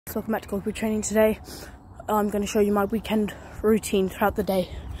guys, welcome back to Goalkeeper Training. Today I'm going to show you my weekend routine throughout the day.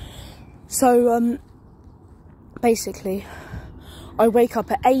 So basically I wake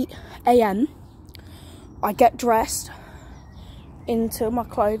up at 8 AM, I get dressed into my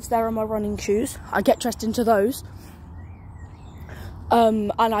clothes, there are my running shoes, I get dressed into those,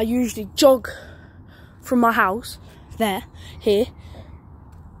 and I usually jog from my house, here,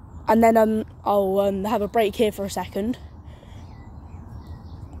 and then I'll have a break here for a second,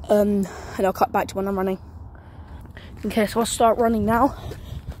 and I'll cut back to when I'm running. Okay, so I'll start running now.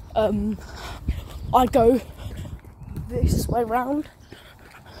 I go this way round,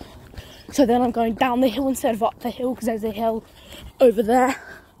 so then I'm going down the hill instead of up the hill, because there's a hill over there,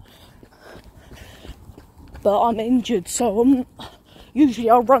 but I'm injured, so usually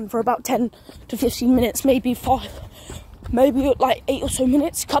I'll run for about 10 to 15 minutes, maybe 5, maybe like 8 or so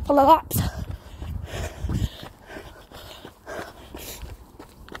minutes, couple of laps.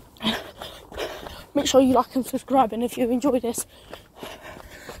 Make sure you like and subscribe, and if you enjoy this,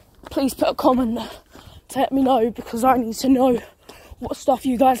 please put a comment to let me know, because I need to know what stuff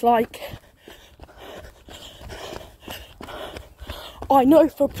you guys like. I know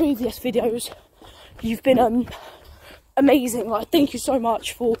for previous videos you've been amazing. Like, thank you so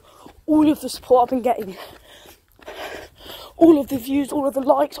much for all of the support I've been getting, all of the views, all of the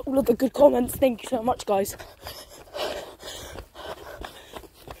likes, all of the good comments. Thank you so much, guys.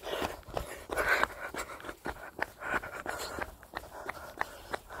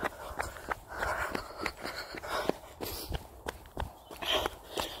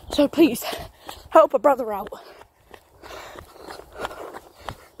 So please help a brother out.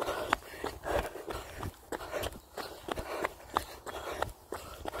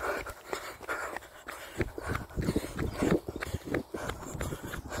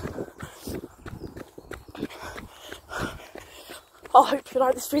 I hope you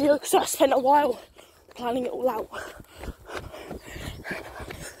like this video, because I spent a while planning it all out.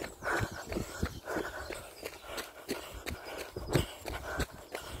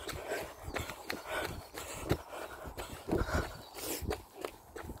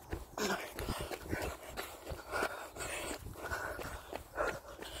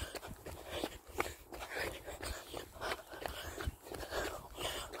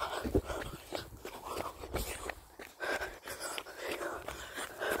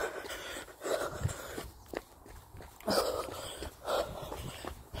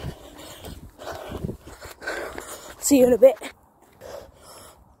 See you in a bit.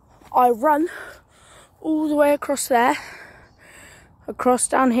 I run all the way across there, across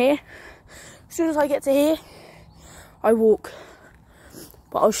down here. As soon as I get to here, I walk.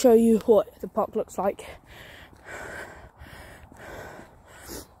 But I'll show you what the park looks like.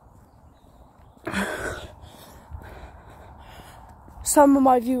 Some of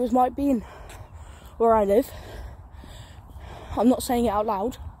my viewers might be in where I live. I'm not saying it out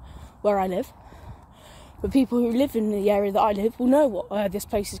loud, where I live. But people who live in the area that I live will know what this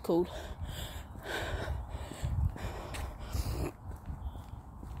place is called.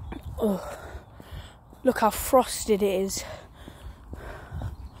 Oh, look how frosted it is.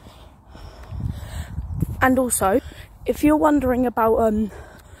 And also, if you're wondering about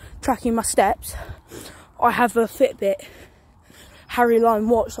tracking my steps, I have a Fitbit Harry Line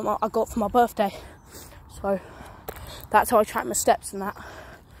watch that I got for my birthday. So that's how I track my steps and that.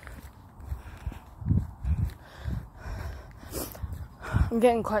 I'm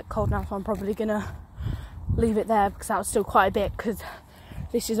getting quite cold now, so I'm probably gonna leave it there, because that was still quite a bit, because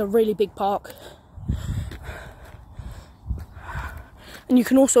this is a really big park. And you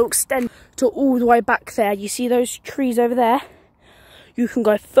can also extend to all the way back there. You see those trees over there? You can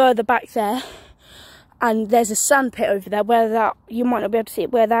go further back there, and there's a sand pit over there where that, you might not be able to see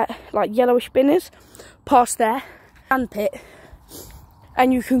it, where that like yellowish bin is, past there, sand pit.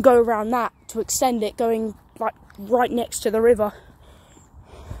 And you can go around that to extend it, going like right next to the river.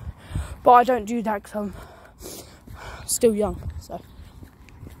 But I don't do that because I'm still young, so.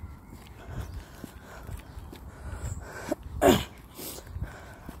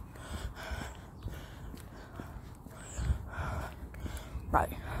 Right,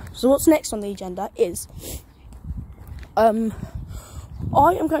 so what's next on the agenda is, I am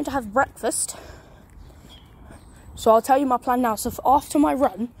going to have breakfast. So I'll tell you my plan now. So after my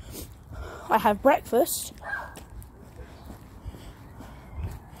run, I have breakfast.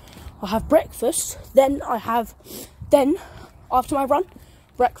 I have breakfast, then after my run,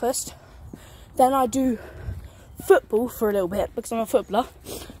 breakfast, then I do football for a little bit, because I'm a footballer,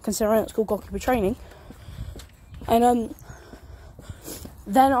 considering it's called Goalkeeper Training, and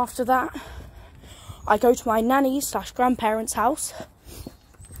then after that, I go to my nanny's / grandparents' house,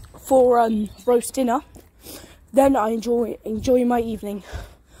 for roast dinner. Then I enjoy my evening.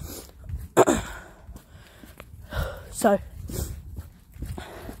 So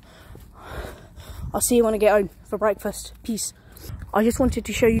I'll see you when I get home for breakfast. Peace. I just wanted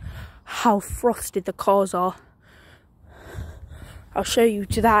to show you how frosted the cars are. I'll show you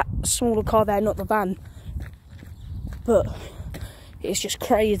to that smaller car there, not the van. But it's just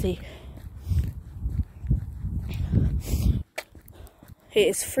crazy. It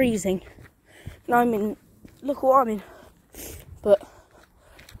is freezing. And I'm in, look what I'm in. But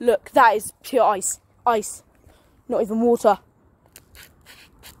look, that is pure ice. Ice. Not even water.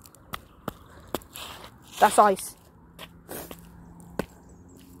 That's ice.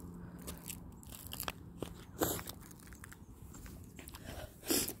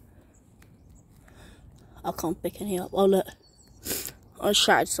 I can't pick any up. Oh look, I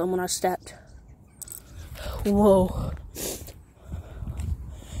shattered some when I stepped. Whoa.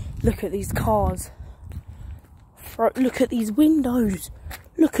 Look at these cars. Look at these windows.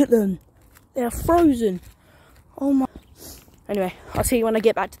 Look at them. They are frozen. Oh my. Anyway, I'll see you when I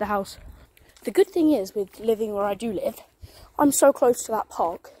get back to the house. The good thing is with living where I do live, I'm so close to that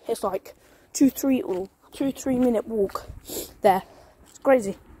park. It's like 2-3 minute walk there. It's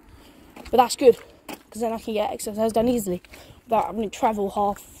crazy. But that's good, because then I can get exercise done easily without having to travel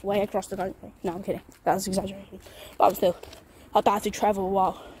halfway across the country. No, I'm kidding. That's exaggeration. But I'm still, I'd have to travel a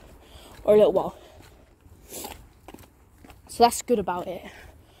while, or a little while. So that's good about it.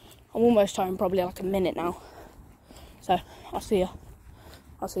 I'm almost home, probably like a minute now. So I'll see you.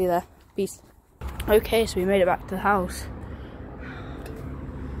 I'll see you there. Peace. Okay, so we made it back to the house.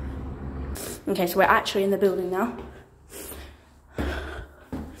 Okay, so we're actually in the building now.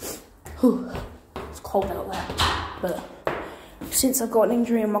 Whew. It's cold out there, but since I've got an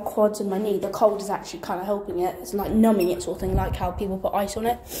injury in my quads and my knee, the cold is actually kind of helping it. It's like numbing it, sort of thing, like how people put ice on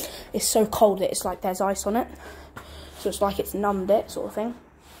it. It's so cold that it's like there's ice on it, so it's like it's numbed it, sort of thing.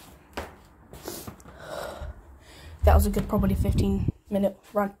 That was a good, probably 15-minute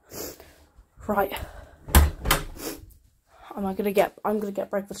run. Right, I'm gonna get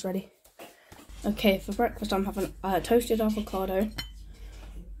breakfast ready. Okay, for breakfast I'm having toasted avocado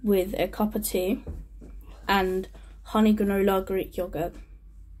with a cup of tea and honey granola Greek yogurt.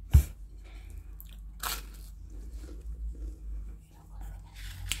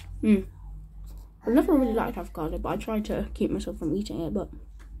 I've never really liked avocado, but I try to keep myself from eating it, but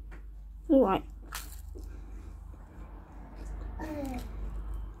it's alright.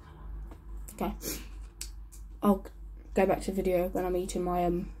 Okay, I'll go back to the video when I'm eating my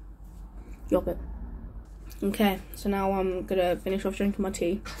yogurt. Okay, so now I'm gonna finish off drinking my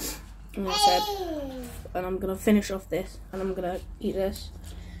tea, and I'm gonna finish off this, and I'm gonna eat this.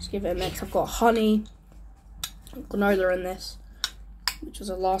 Just give it a mix. I've got honey, granola in this, which was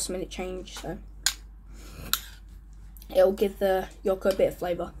a last minute change, so it'll give the yogurt a bit of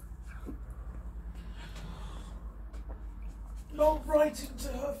flavour. Not right into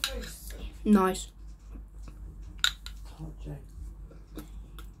her face. Nice.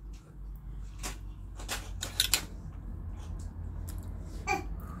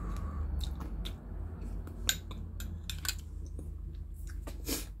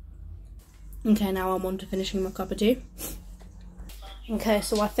 Okay, now I'm on to finishing my cup of tea. Okay,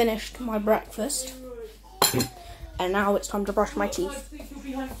 so I finished my breakfast, and now it's time to brush my teeth.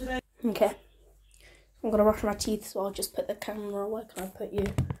 Okay, I'm gonna brush my teeth, so I'll just put the camera. Where can I put you?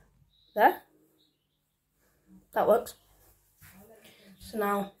 There? That works. So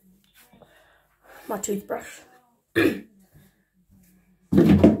now, my toothbrush. Get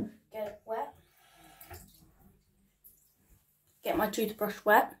it wet. Get my toothbrush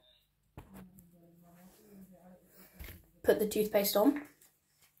wet. Put the toothpaste on.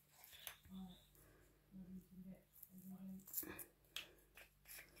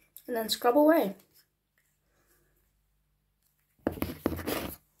 And then scrub away.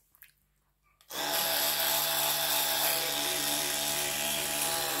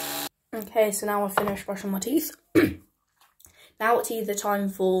 Okay, so now I've finished brushing my teeth. Now it's either time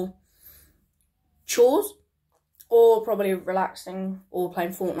for chores, or probably relaxing, or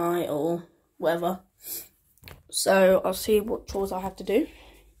playing Fortnite, or whatever. So I'll see what chores I have to do.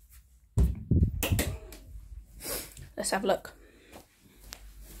 Let's have a look.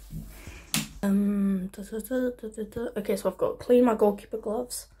 Okay, so I've got to clean my goalkeeper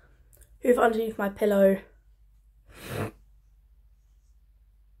gloves, hoover underneath my pillow,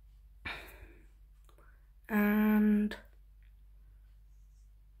 and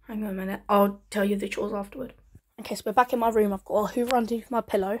hang on a minute, I'll tell you the chores afterward. Okay, so we're back in my room. I've got a hoover underneath my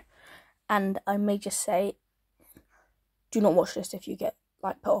pillow, and I may just say, do not watch this if you get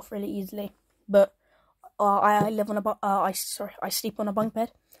like put off really easily. But I live on a I sleep on a bunk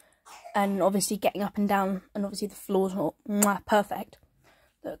bed, and obviously getting up and down, and obviously the floor's not perfect.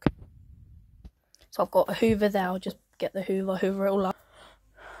 Look, so I've got a Hoover there. I'll just get the Hoover it all up.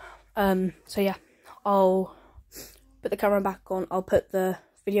 So yeah, I'll put the camera back on. I'll put the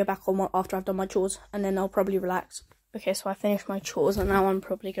video back on after I've done my chores, and then I'll probably relax. Okay, so I finished my chores, and now I'm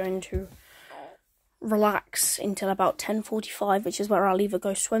probably going to relax until about 10:45, which is where I'll either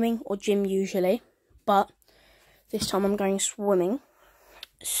go swimming or gym usually, but this time I'm going swimming,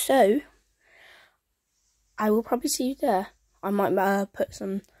 so I will probably see you there. I might put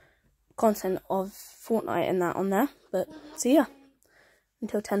some content of Fortnite and that on there, but see ya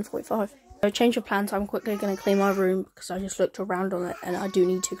until 10:45. So change of plans. I'm quickly going to clean my room because I just looked around on it, and I do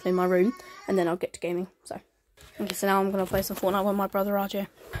need to clean my room, and then I'll get to gaming. Okay, so now I'm going to play some Fortnite with my brother RJ.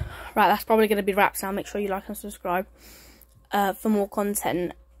 Right, that's probably going to be wraps now. Make sure you like and subscribe for more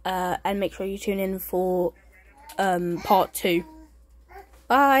content, and make sure you tune in for part 2.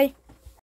 Bye!